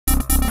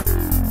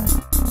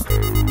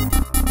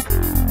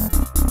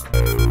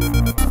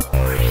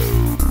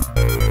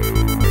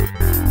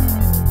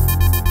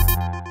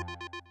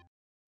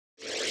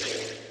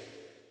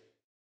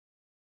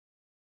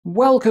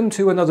Welcome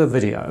to another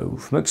video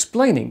from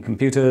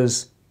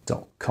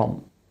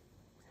explainingcomputers.com.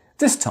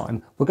 This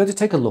time we're going to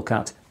take a look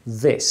at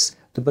this,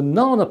 the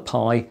Banana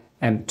Pi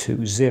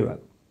M20.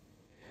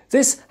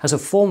 This has a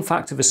form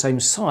factor the same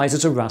size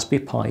as a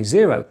Raspberry Pi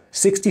Zero,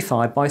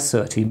 65 by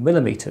 30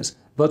 millimeters,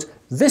 but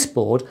this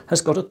board has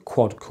got a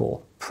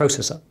quad-core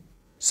processor.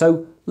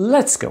 So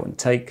let's go and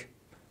take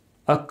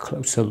a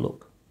closer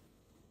look.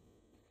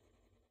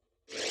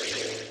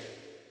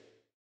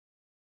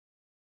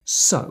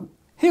 So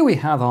here we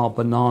have our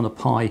Banana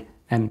Pi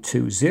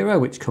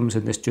M20, which comes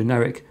in this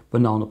generic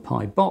Banana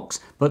Pi box,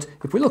 but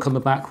if we look on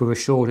the back we're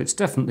assured it's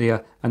definitely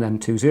an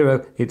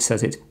M20, it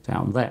says it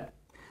down there.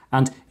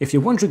 And if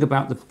you're wondering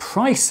about the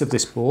price of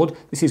this board,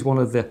 this is one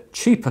of the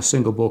cheaper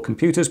single board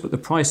computers, but the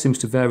price seems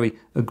to vary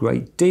a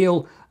great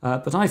deal.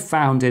 But I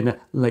found in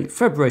late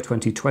February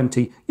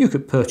 2020 you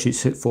could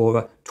purchase it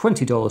for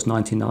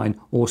 $20.99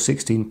 or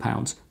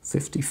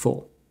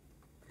 £16.54.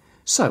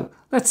 So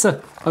let's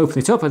open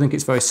it up. I think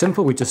it's very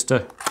simple. We just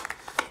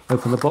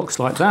open the box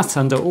like that,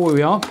 and all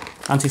we are,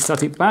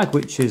 anti-static bag,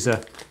 which is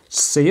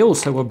sealed.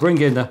 So we'll bring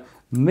in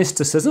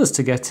Mr. Scissors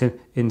to get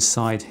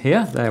inside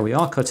here. There we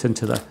are, cut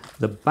into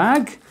the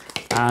bag.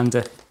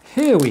 And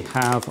here we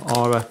have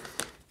our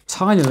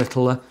tiny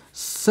little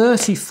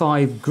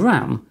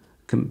 35-gram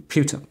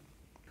computer,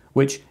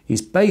 which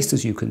is based,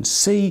 as you can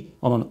see,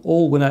 on an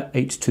Allwinner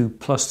H2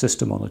 Plus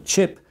system on a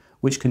chip,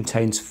 which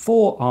contains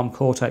 4 ARM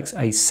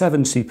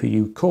Cortex-A7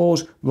 CPU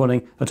cores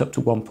running at up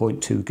to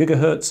 1.2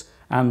 GHz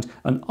and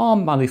an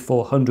ARM Mali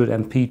 400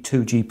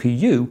 MP2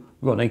 GPU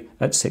running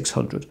at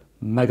 600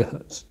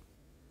 MHz.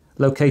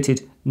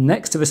 Located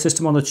next to the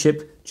system on a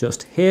chip,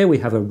 just here we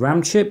have a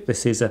RAM chip.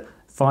 This is a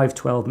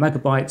 512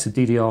 megabytes of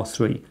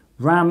DDR3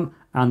 RAM,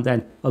 and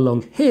then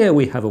along here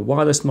we have a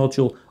wireless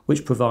module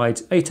which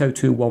provides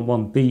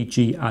 802.11b,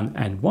 G and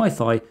N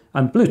Wi-Fi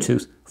and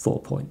Bluetooth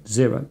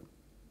 4.0.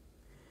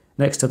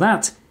 Next to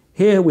that,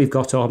 here we've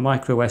got our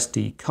micro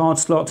SD card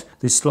slot.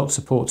 This slot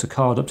supports a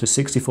card up to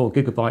 64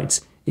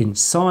 gigabytes in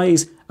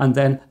size, and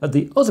then at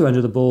the other end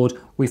of the board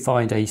we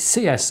find a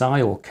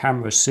CSI or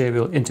camera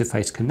serial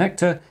interface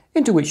connector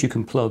into which you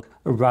can plug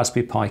a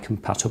Raspberry Pi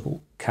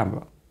compatible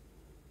camera.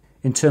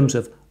 In terms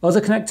of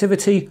other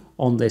connectivity,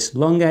 on this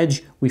long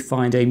edge we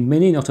find a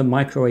mini, not a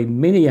micro, a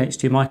mini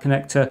HDMI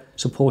connector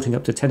supporting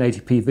up to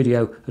 1080p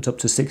video at up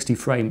to 60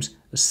 frames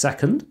a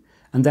second.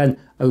 And then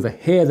over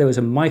here there is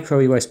a micro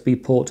USB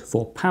port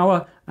for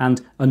power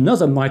and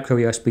another micro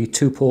USB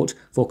 2 port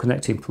for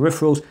connecting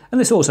peripherals, and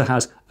this also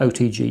has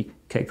OTG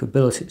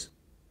capabilities.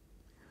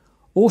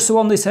 Also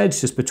on this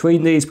edge, just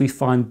between these, we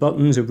find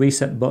buttons, a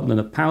reset button and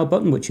a power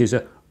button, which is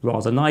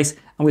rather nice,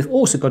 and we've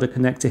also got a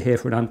connector here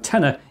for an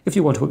antenna if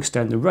you want to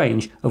extend the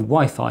range of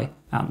Wi-Fi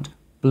and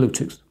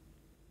Bluetooth.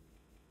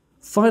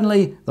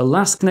 Finally, the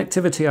last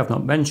connectivity I've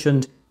not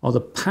mentioned are the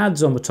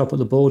pads on the top of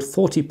the board,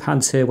 40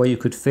 pads here where you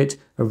could fit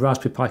a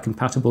Raspberry Pi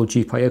compatible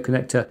GPIO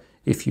connector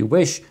if you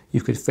wish.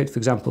 You could fit, for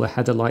example, a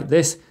header like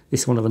this.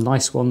 This is one of the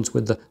nice ones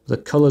with the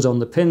colours on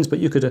the pins, but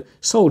you could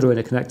solder in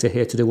a connector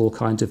here to do all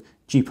kinds of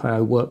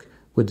GPIO work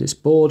with this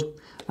board.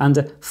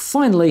 And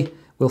finally,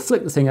 we'll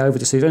flick the thing over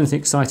to see if there's anything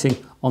exciting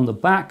on the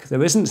back.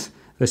 There isn't.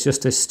 There's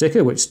just this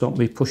sticker which stopped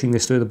me pushing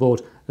this through the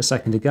board a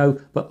second ago.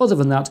 But other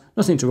than that,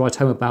 nothing to write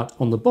home about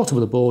on the bottom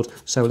of the board.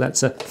 So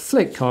let's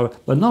flick our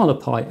Banana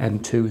Pi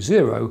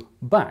M20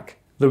 back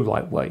the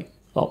right way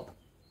up.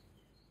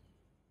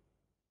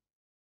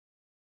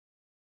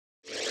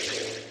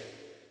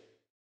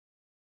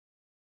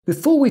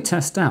 Before we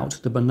test out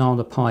the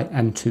Banana Pi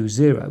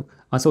M20,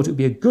 I thought it would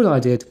be a good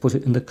idea to put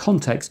it in the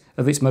context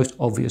of its most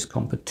obvious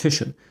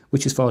competition,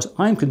 which as far as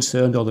I'm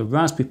concerned are the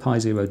Raspberry Pi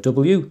Zero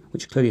W,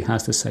 which clearly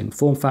has the same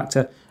form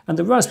factor, and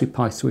the Raspberry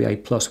Pi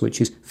 3A Plus, which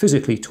is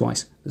physically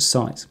twice the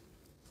size.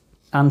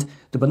 And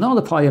the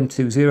Banana Pi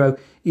M20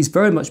 is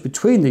very much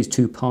between these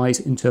two Pis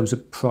in terms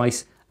of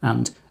price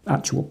and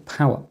actual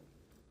power.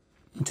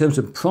 In terms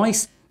of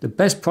price, the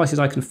best prices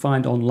I can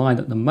find online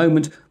at the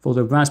moment for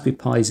the Raspberry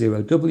Pi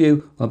Zero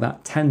W are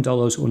about $10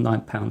 or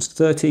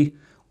 £9.30,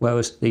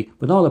 whereas the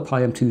Banana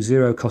Pi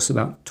M20 costs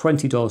about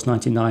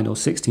 $20.99 or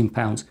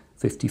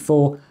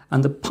 £16.54,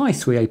 and the Pi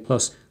 3A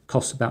Plus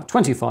costs about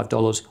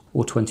 $25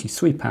 or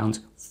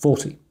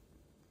 £23.40.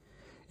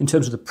 In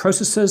terms of the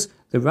processors,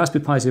 the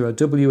Raspberry Pi Zero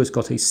W has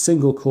got a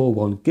single core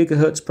 1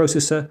 GHz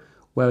processor,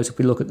 whereas if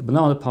we look at the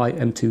Banana Pi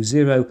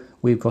M20,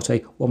 we've got a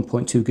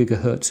 1.2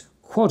 GHz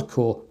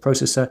quad-core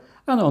processor,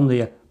 and on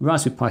the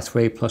Raspberry Pi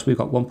 3A Plus we've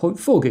got 1.4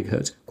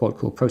 GHz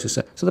quad-core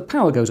processor, so the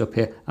power goes up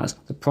here as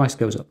the price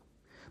goes up.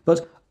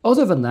 But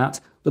other than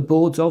that, the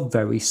boards are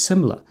very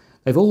similar.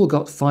 They've all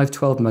got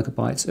 512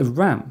 megabytes of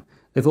RAM,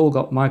 they've all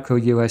got micro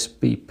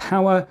USB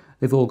power,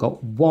 they've all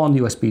got one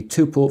USB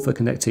 2 port for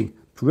connecting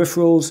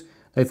peripherals,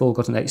 they've all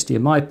got an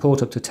HDMI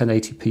port up to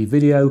 1080p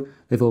video,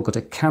 they've all got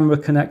a camera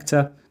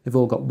connector, they've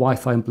all got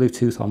Wi-Fi and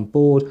Bluetooth on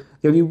board.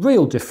 The only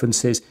real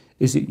difference is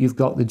that you've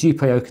got the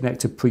GPIO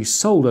connector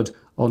pre-soldered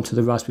onto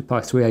the Raspberry Pi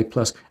 3A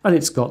Plus, and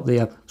it's got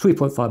the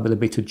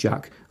 3.5mm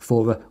jack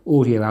for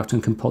audio out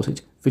and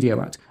composite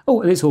video out.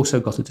 Oh, and it's also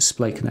got a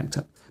display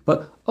connector.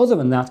 But other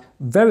than that,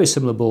 very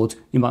similar boards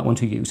you might want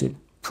to use in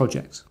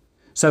projects.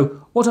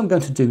 So what I'm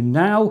going to do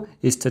now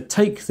is to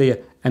take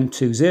the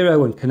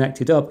M20 and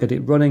connect it up, get it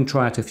running,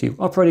 try out a few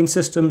operating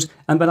systems,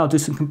 and then I'll do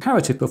some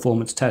comparative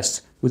performance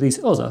tests with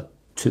these other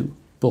two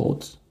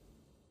boards.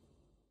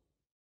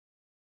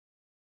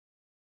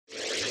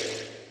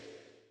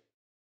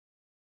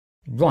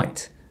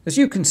 Right, as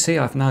you can see,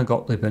 I've now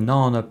got the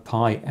Banana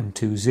Pi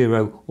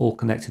M20 all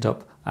connected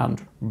up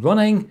and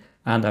running,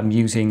 and I'm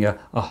using a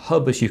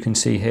hub, as you can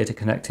see here, to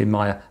connect in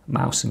my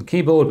mouse and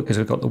keyboard because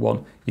I've got the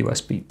one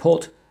USB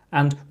port.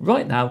 And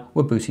right now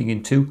we're booting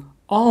into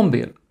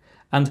Armbian.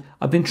 And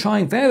I've been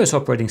trying various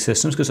operating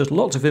systems because there's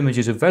lots of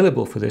images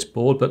available for this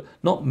board, but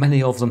not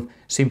many of them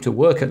seem to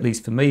work, at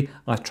least for me.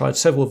 I've tried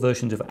several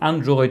versions of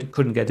Android,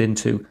 couldn't get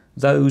into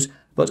those,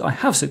 but I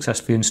have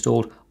successfully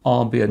installed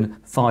Armbian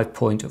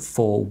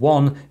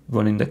 5.41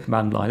 running the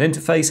command line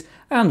interface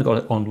and got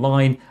it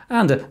online,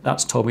 and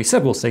that's told me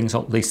several things,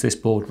 at least this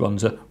board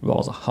runs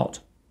rather hot.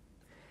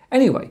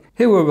 Anyway,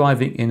 here we're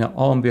arriving in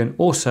Armbian,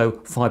 also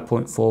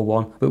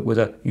 5.41, but with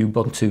a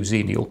Ubuntu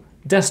Xenial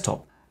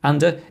desktop.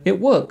 And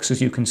it works,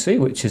 as you can see,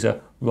 which is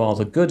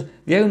rather good.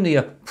 The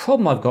only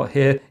problem I've got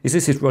here is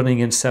this is running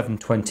in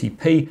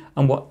 720p,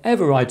 and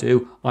whatever I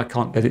do, I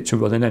can't get it to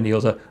run in any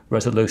other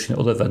resolution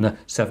other than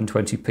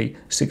 720p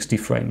 60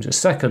 frames a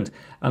second.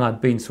 And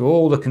I've been through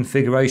all the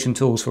configuration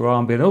tools for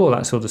Armbian, all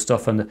that sort of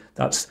stuff, and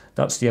that's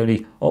the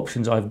only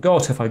options I've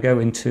got. If I go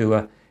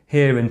into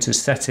here, into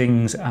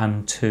settings,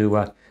 and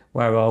to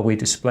where are we,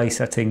 display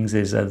settings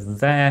is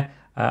there,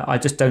 I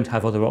just don't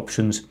have other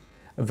options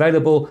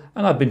available,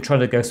 and I've been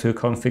trying to go through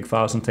config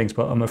files and things,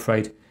 but I'm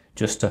afraid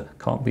just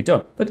can't be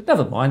done. But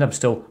never mind, I'm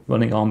still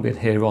running Armbian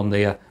here on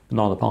the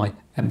Banana Pi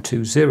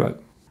M20.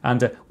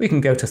 And we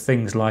can go to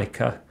things like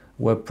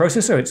word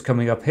processor. It's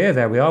coming up here.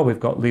 There we are.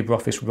 We've got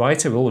LibreOffice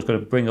Writer. Always got to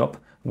bring up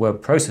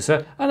word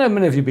processor. I know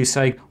many of you be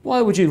saying,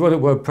 why would you run a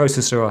word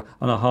processor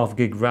on a 1/2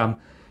 gig RAM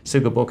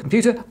single board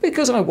computer?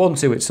 Because I want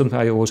to. It's something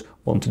I always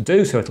want to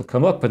do. So it'll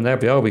come up, and there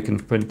we are. We can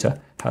print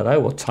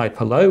hello or type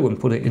hello and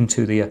put it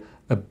into the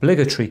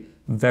obligatory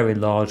very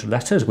large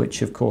letters,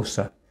 which of course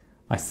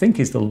I think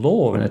is the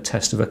law in a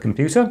test of a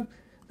computer.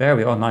 There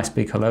we are, nice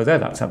big hello there,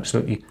 that's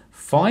absolutely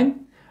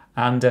fine.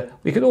 And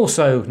we could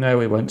also, no,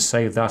 we won't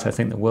save that, I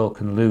think the world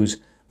can lose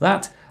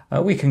that.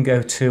 We can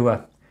go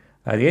to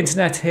the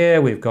internet here.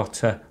 We've got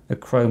the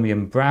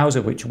Chromium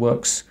browser, which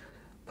works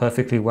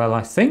perfectly well,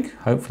 I think.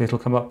 Hopefully it'll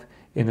come up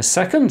in a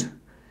second.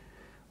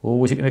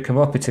 Oh, is it going to come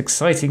up? It's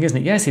exciting, isn't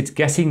it? Yes, it's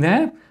getting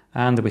there.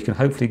 And we can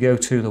hopefully go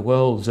to the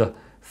world's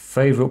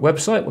favourite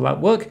website. Will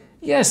that work?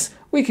 Yes,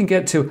 we can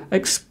get to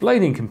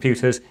explaining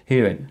computers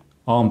here in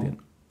Armbian.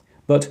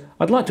 But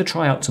I'd like to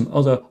try out some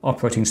other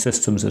operating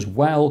systems as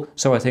well,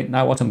 so I think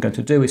now what I'm going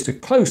to do is to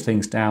close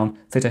things down,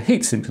 fit a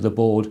heatsink to the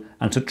board,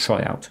 and to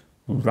try out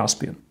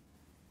Raspbian.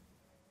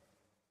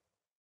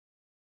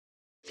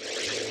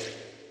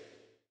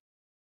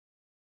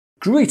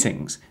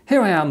 Greetings,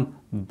 here I am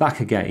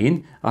back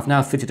again. I've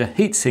now fitted a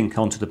heatsink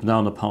onto the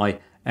Banana Pi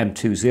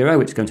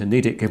M20. It's going to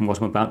need it given what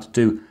I'm about to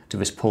do to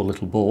this poor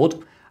little board.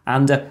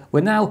 And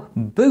we're now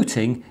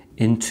booting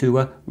into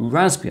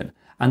Raspbian.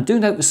 And do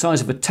note the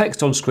size of the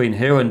text on screen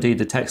here, or indeed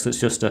the text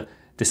that's just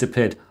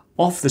disappeared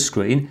off the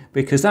screen,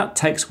 because that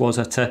text was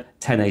at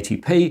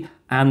 1080p,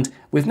 and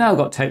we've now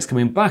got text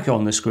coming back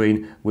on the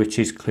screen, which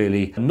is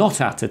clearly not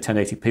at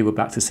 1080p, we're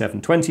back to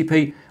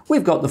 720p.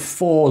 We've got the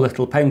 4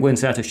 little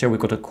penguins there to show we've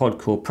got a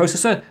quad-core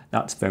processor,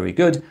 that's very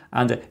good,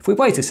 and if we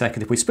wait a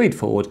second, if we speed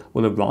forward,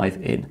 we'll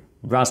arrive in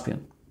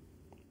Raspbian.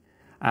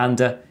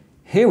 And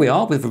here we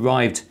are, we've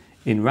arrived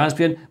in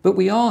Raspbian, but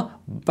we are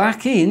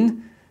back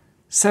in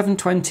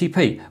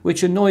 720p,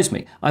 which annoys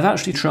me. I've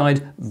actually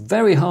tried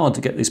very hard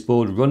to get this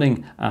board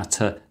running at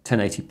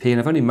 1080p, and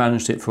I've only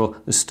managed it for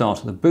the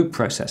start of the boot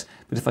process.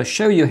 But if I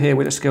show you here,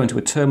 we'll just go into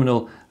a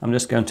terminal. I'm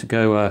just going to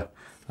go,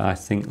 I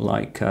think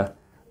like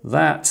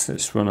that.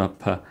 Let's run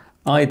up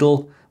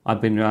idle.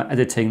 I've been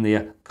editing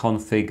the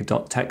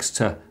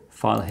config.txt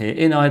file here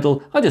in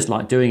idle. I just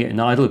like doing it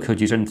in idle.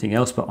 Could use anything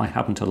else, but I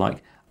happen to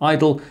like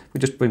idle. We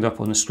just bring it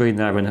up on the screen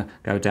there and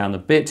go down a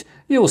bit.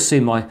 You'll see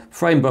my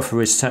frame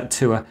buffer is set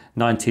to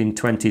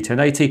 1920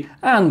 1080,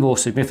 and more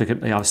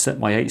significantly I've set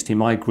my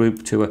HDMI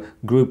group to a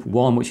group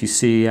 1, which is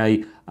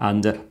CEA,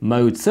 and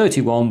mode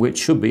 31, which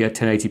should be at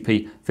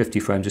 1080p 50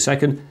 frames a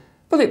second.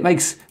 But it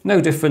makes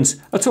no difference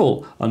at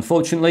all,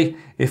 unfortunately.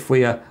 If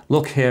we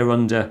look here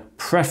under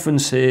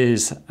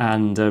preferences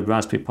and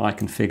Raspberry Pi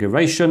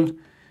configuration,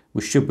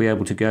 we should be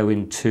able to go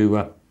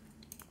into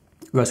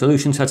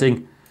resolution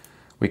setting.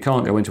 We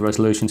can't go into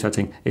resolution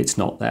setting, it's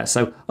not there.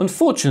 So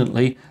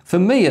unfortunately, for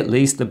me at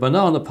least, the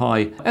Banana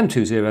Pi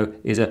M20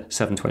 is a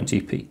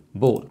 720p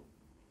board.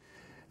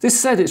 This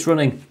said, it's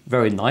running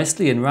very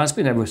nicely in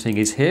Raspbian. Everything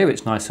is here,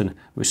 it's nice and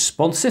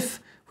responsive.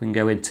 We can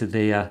go into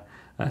the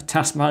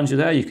task manager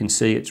there. You can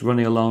see it's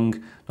running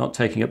along, not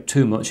taking up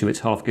too much of its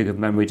 1/2 gig of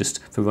memory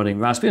just for running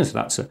Raspbian, so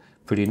that's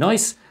pretty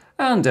nice.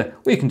 And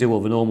we can do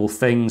all the normal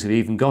things. We've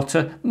even got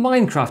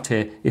Minecraft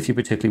here, if you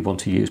particularly want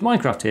to use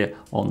Minecraft here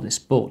on this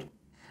board.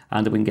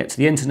 and we can get to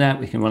the internet,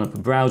 we can run up a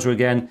browser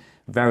again,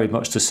 very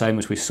much the same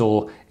as we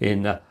saw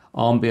in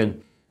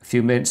Armbian a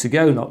few minutes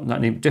ago, not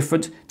any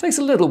different. It takes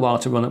a little while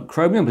to run up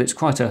Chromium, but it's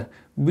quite a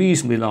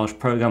reasonably large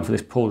program for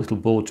this poor little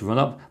board to run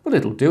up, but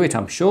it'll do it,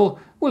 I'm sure.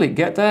 Will it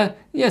get there?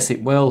 Yes,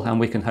 it will, and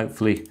we can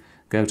hopefully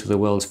go to the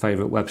world's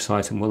favourite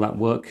website, and will that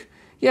work?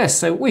 Yes,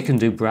 so we can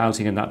do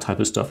browsing and that type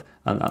of stuff,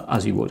 and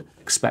as you would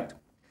expect.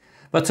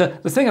 But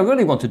the thing I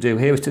really want to do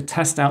here is to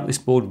test out this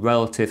board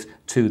relative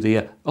to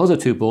the other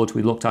two boards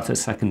we looked at a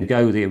second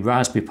ago, the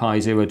Raspberry Pi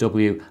Zero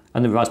W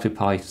and the Raspberry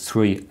Pi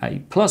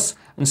 3A+.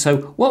 And so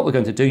what we're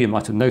going to do, you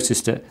might have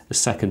noticed it a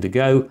second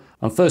ago.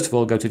 I'm first of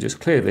all going to just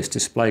clear this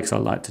display because I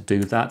like to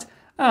do that.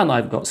 And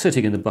I've got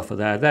sitting in the buffer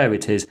there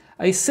it is,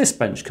 a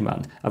Sysbench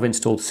command. I've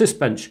installed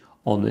Sysbench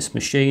on this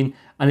machine,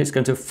 and it's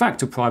going to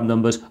factor prime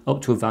numbers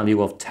up to a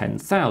value of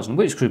 10,000,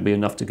 which could be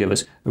enough to give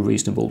us a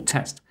reasonable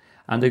test.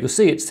 And you'll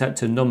see it's set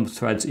to num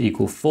threads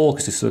equal 4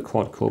 because this is a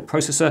quad-core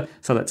processor.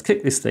 So let's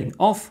kick this thing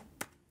off.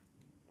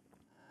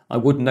 I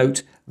would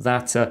note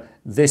that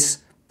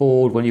this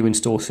board, when you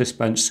install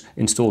Sysbench,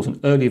 installs an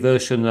early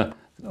version,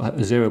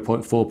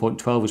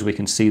 0.4.12, as we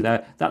can see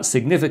there. That's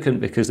significant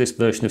because this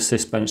version of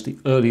Sysbench, the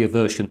earlier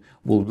version,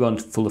 will run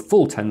for the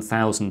full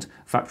 10,000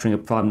 factoring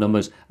of prime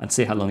numbers and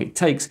see how long it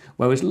takes,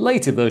 whereas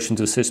later versions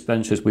of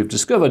Sysbench, as we've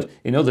discovered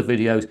in other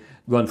videos,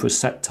 run for a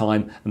set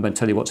time and then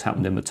tell you what's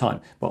happened in the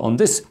time. But on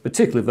this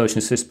particular version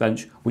of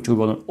Sysbench, which will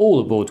run on all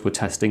the boards we're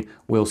testing,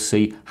 we'll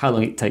see how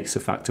long it takes to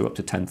factor up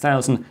to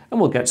 10,000, and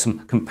we'll get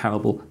some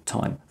comparable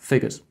time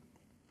figures.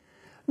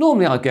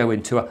 Normally I go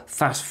into a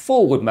fast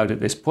forward mode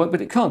at this point,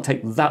 but it can't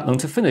take that long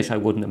to finish, I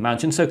wouldn't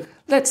imagine. So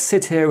let's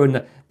sit here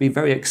and be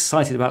very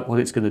excited about what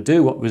it's going to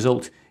do, what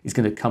result is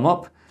going to come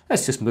up.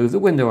 Let's just move the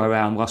window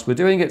around whilst we're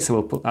doing it, so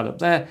we'll put that up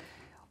there.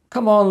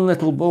 Come on,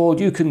 little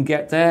board, you can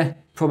get there.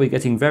 Probably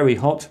getting very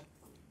hot.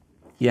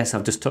 Yes,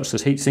 I've just touched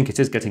this heatsink, it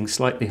is getting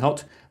slightly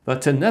hot,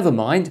 but never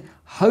mind.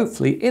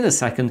 Hopefully in a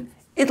second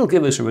it'll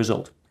give us a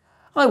result.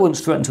 I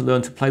once threatened to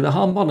learn to play the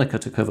harmonica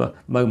to cover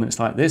moments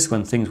like this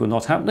when things were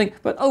not happening,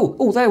 but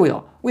oh, there we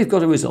are. We've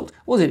got a result.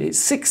 What is it? It's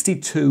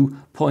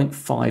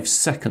 62.5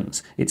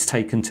 seconds it's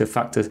taken to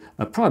factor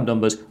prime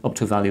numbers up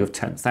to a value of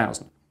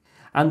 10,000.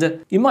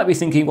 And you might be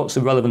thinking, what's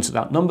the relevance of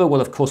that number?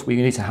 Well, of course, we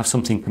need to have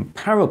something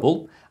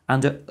comparable.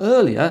 And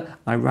earlier,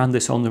 I ran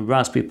this on the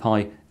Raspberry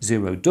Pi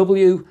Zero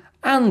W,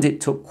 and it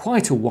took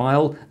quite a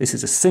while. This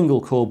is a single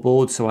core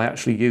board, so I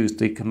actually used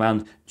the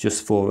command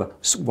just for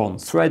one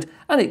thread,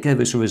 and it gave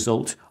us a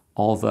result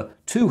of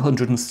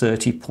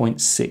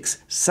 230.6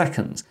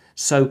 seconds.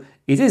 So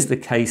it is the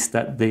case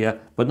that the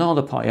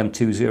Banana Pi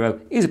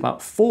M20 is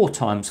about 4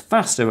 times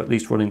faster, at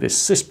least running this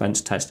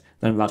Sysbench test,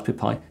 than Raspberry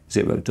Pi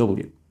Zero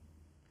W.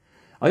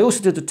 I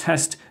also did a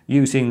test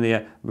using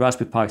the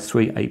Raspberry Pi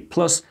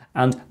 3A+,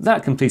 and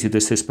that completed the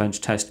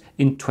Sysbench test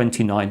in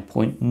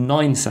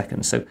 29.9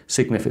 seconds, so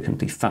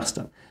significantly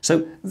faster.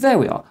 So there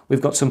we are.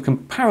 We've got some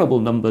comparable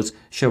numbers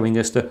showing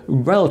us the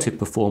relative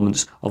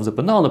performance of the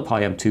Banana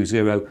Pi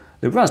M20,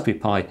 the Raspberry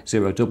Pi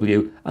Zero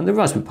W, and the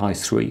Raspberry Pi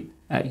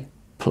 3A+.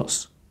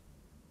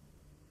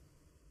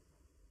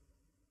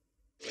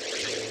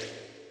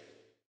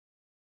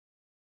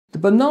 The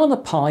Banana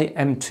Pi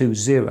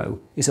M20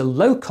 is a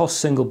low-cost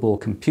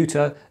single-board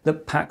computer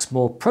that packs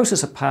more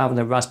processor power than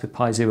the Raspberry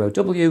Pi Zero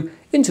W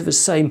into the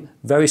same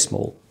very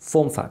small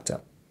form factor.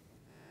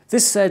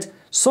 This said,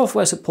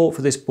 software support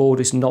for this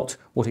board is not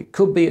what it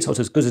could be. It's not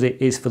as good as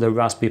it is for the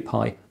Raspberry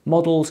Pi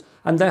models,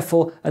 and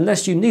therefore,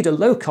 unless you need a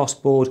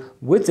low-cost board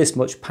with this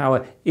much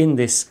power in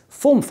this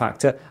form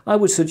factor, I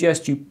would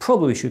suggest you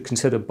probably should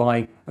consider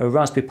buying a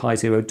Raspberry Pi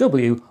Zero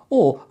W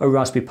or a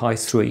Raspberry Pi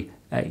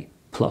 3A+.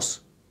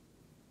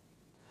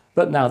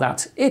 But now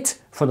that's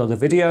it for another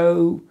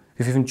video.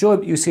 If you've enjoyed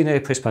what you've seen here,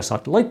 please press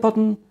that like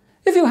button.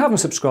 If you haven't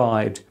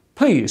subscribed,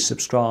 please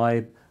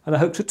subscribe, and I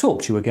hope to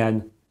talk to you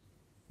again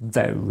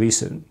very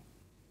soon.